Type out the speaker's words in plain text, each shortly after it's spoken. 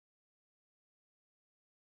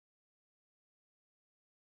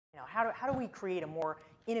Now, how do we create a more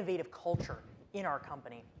innovative culture in our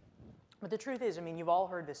company? But the truth is, I mean, you've all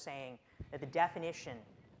heard the saying that the definition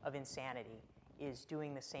of insanity is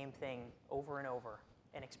doing the same thing over and over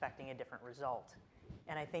and expecting a different result.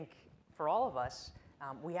 And I think for all of us,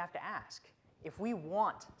 we have to ask, if we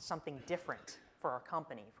want something different for our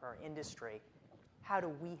company, for our industry, how do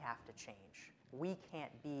we have to change? We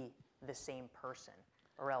can't be the same person,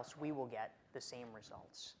 or else we will get the same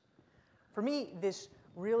results. For me, this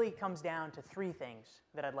really comes down to three things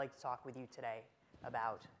that I'd like to talk with you today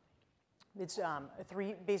about. It's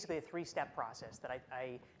basically a three-step process that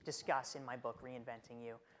I discuss in my book, Reinventing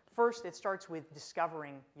You. First, it starts with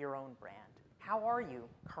discovering your own brand. How are you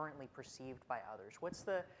currently perceived by others? What's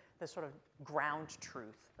the sort of ground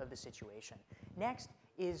truth of the situation? Next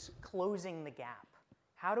is closing the gap.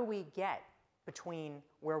 How do we get between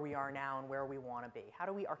where we are now and where we want to be? How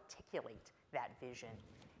do we articulate that vision?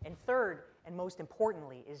 And third, and most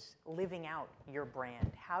importantly, is living out your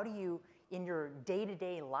brand. How do you, in your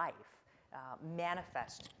day-to-day life,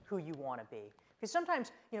 manifest who you want to be? Because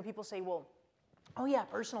sometimes, people say, well, oh yeah,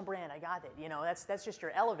 personal brand, I got it. That's just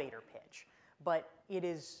your elevator pitch. But it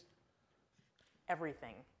is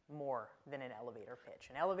everything more than an elevator pitch.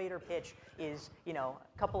 An elevator pitch is, a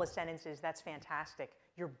couple of sentences, that's fantastic.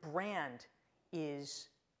 Your brand is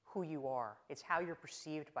who you are. It's how you're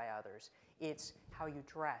perceived by others. It's how you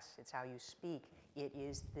dress. It's how you speak. It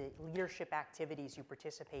is the leadership activities you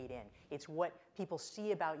participate in. It's what people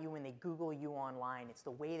see about you when they Google you online. It's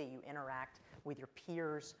the way that you interact with your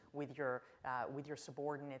peers, with your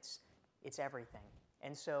subordinates. It's everything.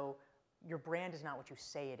 And so your brand is not what you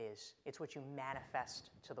say it is. It's what you manifest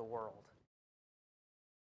to the world.